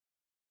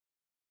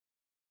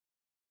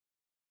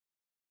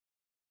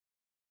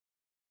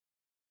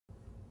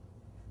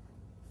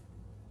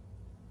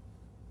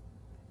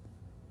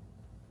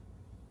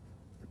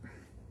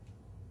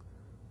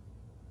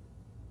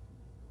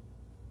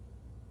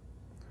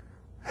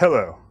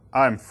Hello,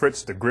 I'm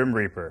Fritz the Grim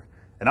Reaper,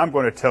 and I'm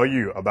going to tell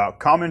you about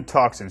common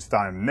toxins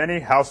found in many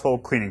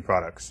household cleaning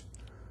products.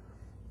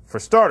 For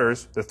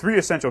starters, the three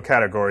essential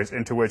categories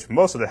into which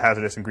most of the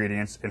hazardous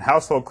ingredients in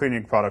household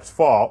cleaning products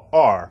fall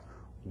are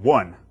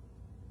 1.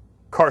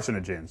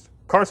 Carcinogens.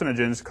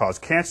 Carcinogens cause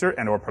cancer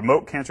and/or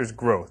promote cancer's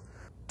growth.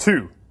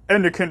 2.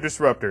 Endocrine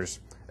disruptors.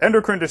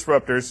 Endocrine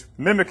disruptors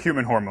mimic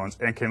human hormones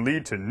and can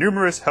lead to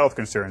numerous health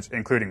concerns,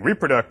 including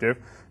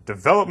reproductive,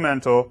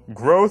 developmental,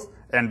 growth,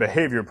 and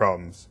behavior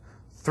problems.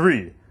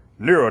 3.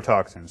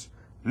 Neurotoxins.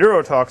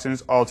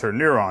 Neurotoxins alter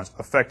neurons,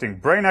 affecting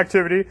brain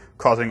activity,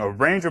 causing a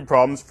range of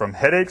problems from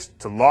headaches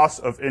to loss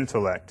of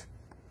intellect.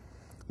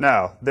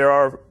 Now, there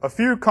are a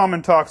few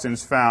common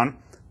toxins found,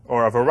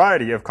 or a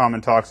variety of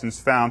common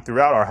toxins found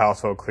throughout our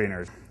household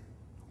cleaners.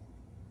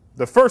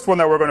 The first one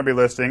that we're going to be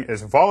listing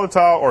is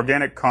volatile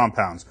organic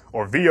compounds,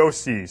 or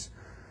VOCs.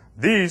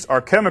 These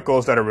are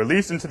chemicals that are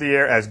released into the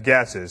air as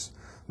gases.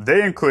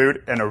 They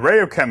include an array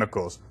of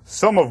chemicals,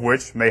 some of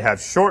which may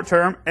have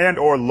short-term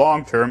and/or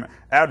long-term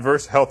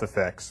adverse health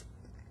effects,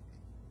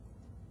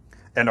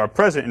 and are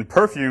present in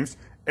perfumes,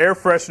 air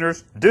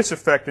fresheners,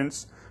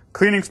 disinfectants,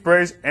 cleaning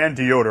sprays, and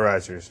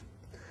deodorizers.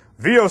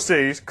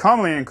 VOCs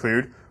commonly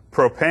include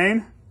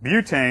propane,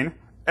 butane,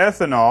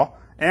 ethanol,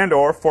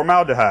 and/or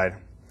formaldehyde.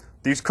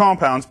 These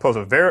compounds pose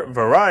a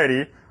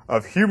variety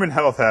of human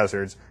health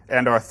hazards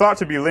and are thought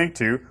to be linked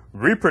to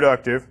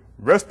reproductive,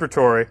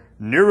 respiratory,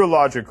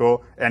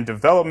 neurological, and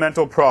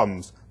developmental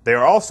problems. They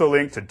are also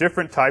linked to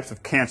different types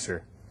of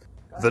cancer.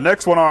 The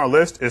next one on our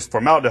list is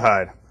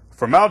formaldehyde.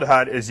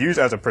 Formaldehyde is used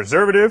as a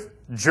preservative,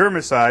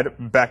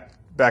 germicide,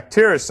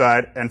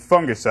 bactericide, and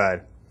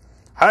fungicide.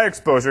 High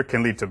exposure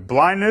can lead to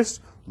blindness,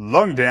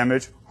 lung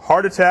damage,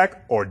 heart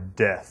attack, or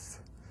death.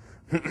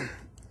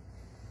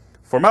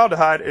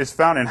 Formaldehyde is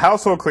found in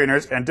household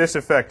cleaners and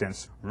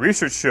disinfectants.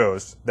 Research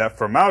shows that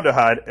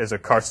formaldehyde is a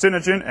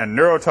carcinogen and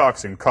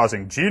neurotoxin,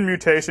 causing gene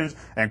mutations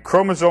and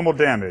chromosomal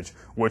damage,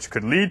 which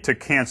could lead to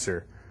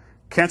cancer.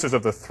 Cancers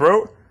of the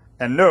throat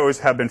and nose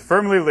have been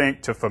firmly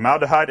linked to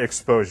formaldehyde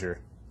exposure.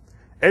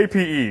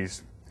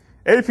 APEs.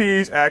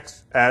 APEs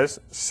act as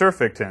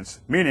surfactants,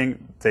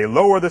 meaning they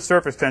lower the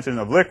surface tension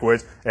of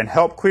liquids and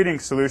help cleaning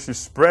solutions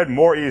spread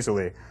more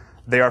easily.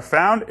 They are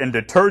found in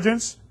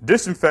detergents,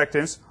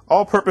 disinfectants,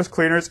 all-purpose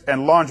cleaners,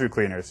 and laundry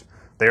cleaners.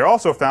 They are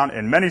also found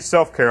in many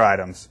self-care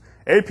items.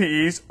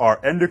 APEs are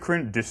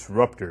endocrine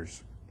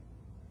disruptors.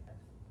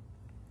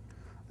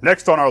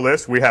 Next on our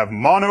list, we have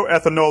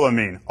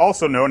monoethanolamine,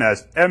 also known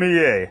as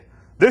MEA.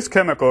 This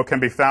chemical can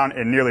be found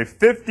in nearly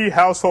 50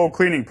 household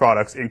cleaning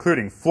products,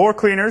 including floor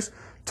cleaners,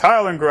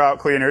 tile and grout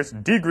cleaners,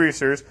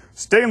 degreasers,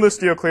 stainless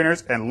steel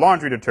cleaners, and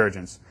laundry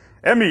detergents.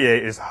 MEA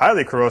is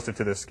highly corrosive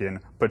to the skin,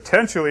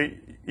 potentially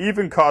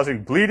even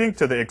causing bleeding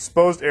to the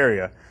exposed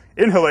area.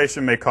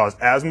 Inhalation may cause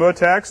asthma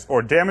attacks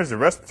or damage the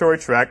respiratory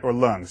tract or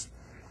lungs.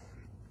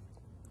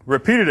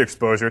 Repeated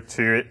exposure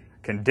to it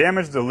can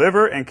damage the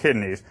liver and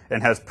kidneys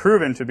and has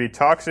proven to be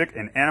toxic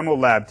in animal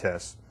lab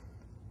tests.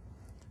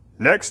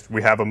 Next,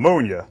 we have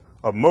ammonia.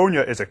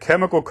 Ammonia is a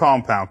chemical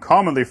compound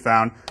commonly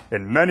found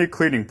in many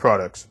cleaning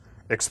products.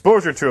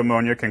 Exposure to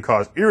ammonia can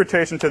cause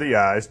irritation to the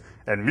eyes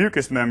and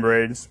mucous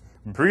membranes,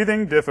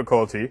 breathing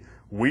difficulty,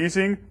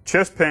 wheezing,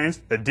 chest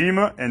pains,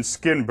 edema, and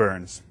skin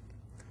burns.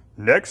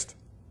 Next,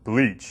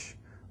 bleach.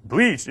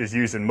 Bleach is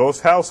used in most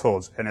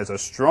households and is a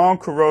strong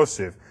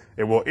corrosive.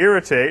 It will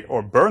irritate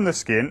or burn the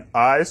skin,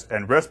 eyes,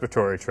 and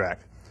respiratory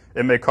tract.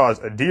 It may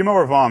cause edema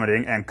or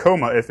vomiting and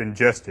coma if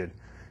ingested.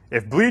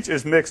 If bleach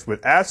is mixed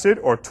with acid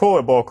or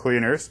toilet bowl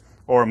cleaners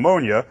or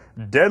ammonia,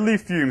 deadly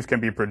fumes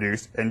can be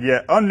produced, and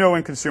yet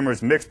unknowing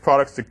consumers mix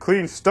products to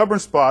clean stubborn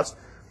spots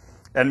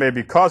and may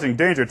be causing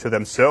danger to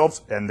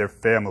themselves and their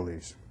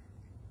families.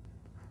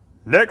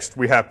 Next,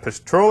 we have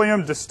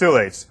petroleum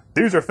distillates.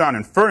 These are found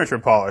in furniture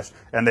polish,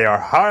 and they are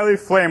highly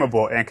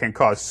flammable and can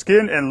cause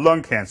skin and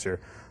lung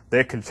cancer.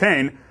 They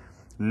contain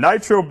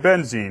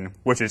nitrobenzene,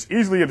 which is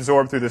easily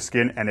absorbed through the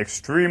skin and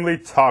extremely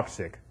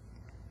toxic.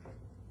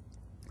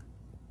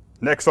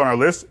 Next on our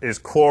list is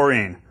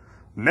chlorine.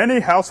 Many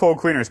household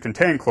cleaners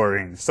contain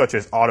chlorine, such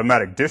as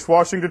automatic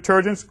dishwashing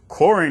detergents,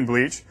 chlorine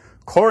bleach,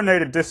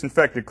 chlorinated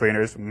disinfectant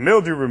cleaners,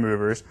 mildew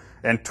removers,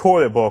 and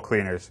toilet bowl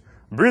cleaners.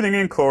 Breathing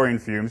in chlorine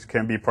fumes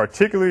can be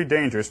particularly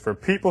dangerous for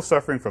people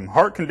suffering from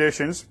heart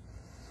conditions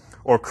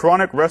or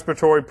chronic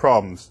respiratory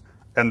problems,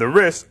 and the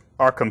risks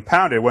are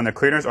compounded when the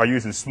cleaners are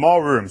used in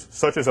small rooms,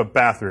 such as a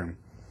bathroom.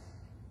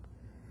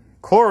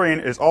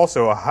 Chlorine is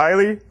also a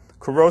highly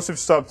corrosive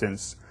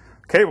substance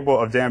capable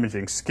of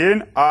damaging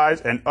skin, eyes,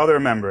 and other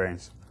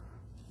membranes.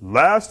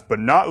 Last but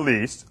not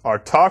least are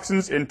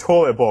toxins in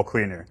toilet bowl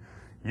cleaner.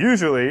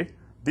 Usually,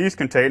 these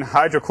contain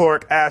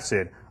hydrochloric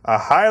acid, a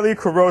highly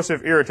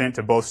corrosive irritant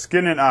to both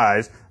skin and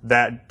eyes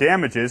that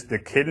damages the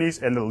kidneys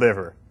and the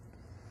liver.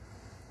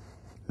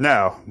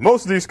 Now,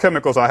 most of these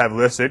chemicals I have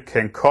listed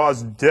can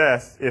cause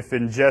death if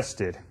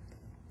ingested,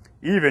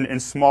 even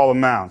in small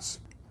amounts.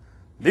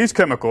 These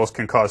chemicals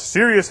can cause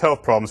serious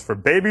health problems for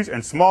babies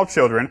and small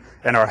children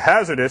and are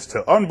hazardous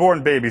to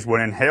unborn babies when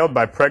inhaled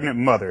by pregnant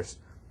mothers.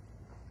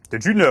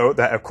 Did you know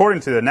that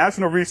according to the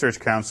National Research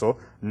Council,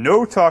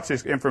 no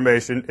toxic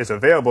information is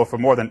available for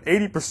more than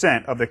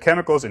 80% of the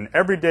chemicals in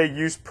everyday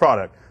use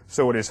product,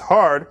 so it is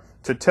hard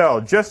to tell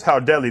just how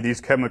deadly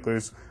these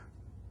chemicals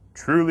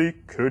truly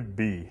could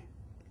be.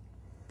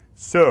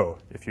 So,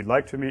 if you'd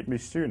like to meet me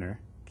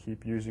sooner,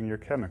 keep using your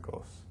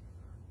chemicals.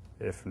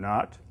 If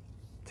not,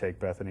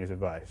 take Bethany's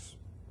advice.